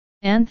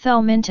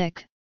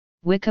Anthelmintic,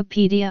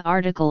 Wikipedia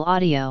article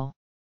audio.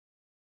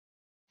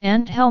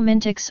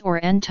 Anthelmintics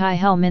or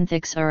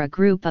antihelminthics are a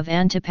group of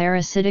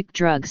antiparasitic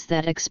drugs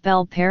that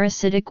expel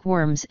parasitic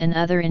worms and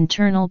other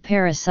internal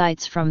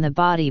parasites from the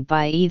body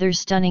by either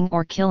stunning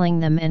or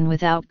killing them and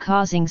without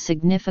causing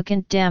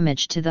significant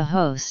damage to the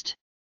host.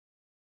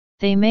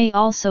 They may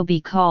also be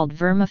called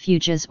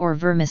vermifuges or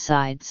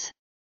vermicides.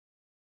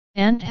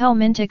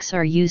 Anthelmintics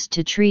are used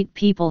to treat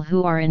people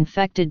who are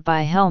infected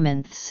by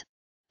helminths,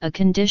 a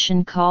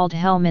condition called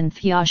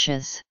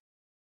helminthiasis.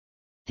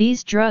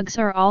 These drugs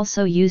are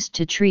also used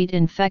to treat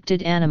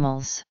infected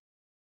animals.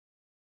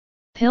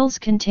 Pills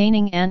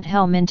containing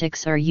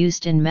anthelmintics are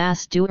used in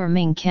mass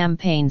deworming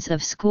campaigns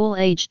of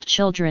school-aged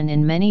children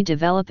in many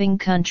developing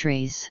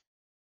countries.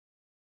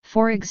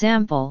 For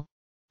example,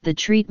 the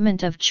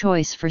treatment of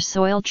choice for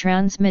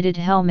soil-transmitted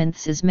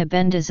helminths is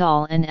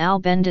mebendazole and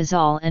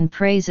albendazole and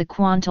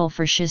praziquantel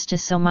for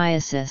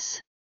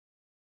schistosomiasis.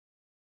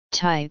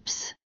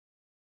 Types: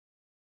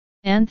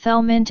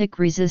 Anthelmintic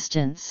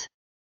resistance.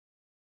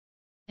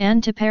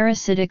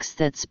 Antiparasitics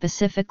that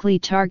specifically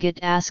target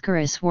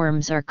Ascaris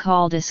worms are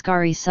called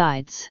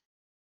ascaricides.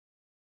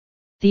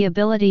 The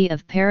ability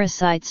of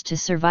parasites to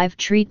survive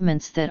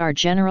treatments that are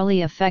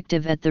generally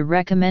effective at the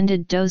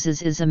recommended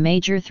doses is a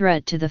major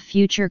threat to the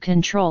future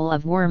control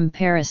of worm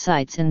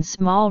parasites in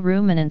small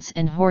ruminants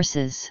and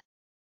horses.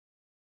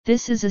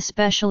 This is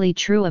especially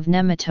true of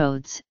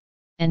nematodes,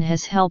 and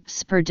has helped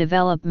spur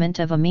development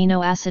of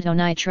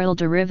aminoacetonitril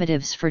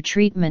derivatives for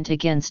treatment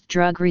against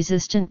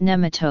drug-resistant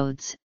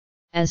nematodes,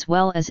 as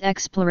well as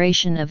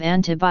exploration of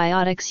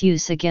antibiotics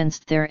use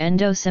against their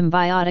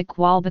endosymbiotic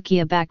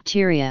Wolbachia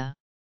bacteria.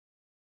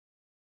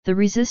 The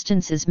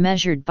resistance is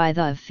measured by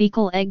the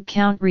fecal egg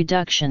count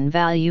reduction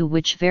value,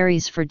 which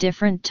varies for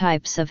different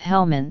types of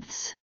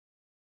helminths.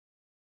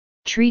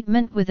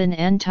 Treatment with an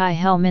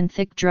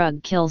anti-helminthic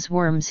drug kills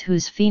worms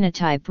whose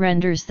phenotype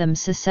renders them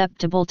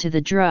susceptible to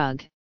the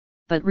drug,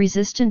 but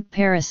resistant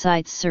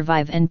parasites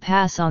survive and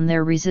pass on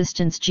their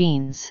resistance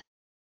genes.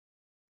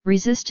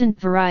 Resistant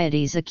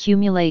varieties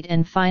accumulate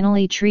and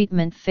finally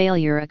treatment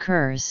failure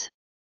occurs.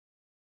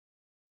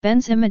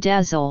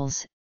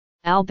 Benzimidazoles,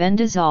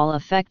 albendazole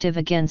effective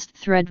against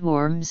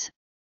threadworms,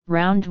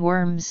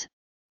 roundworms,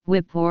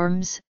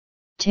 whipworms,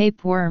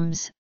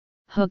 tapeworms,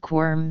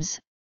 hookworms,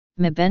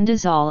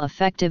 mebendazole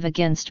effective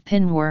against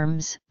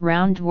pinworms,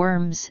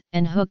 roundworms,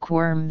 and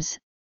hookworms,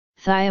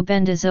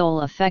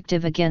 thiabendazole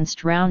effective against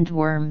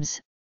roundworms,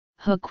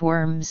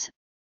 hookworms,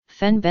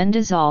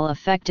 fenbendazole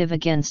effective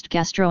against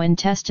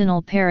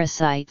gastrointestinal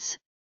parasites,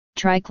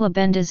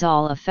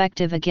 triclobendazole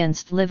effective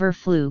against liver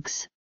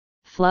flukes,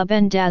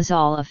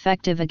 flubendazole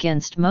effective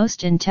against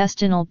most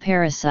intestinal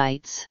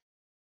parasites.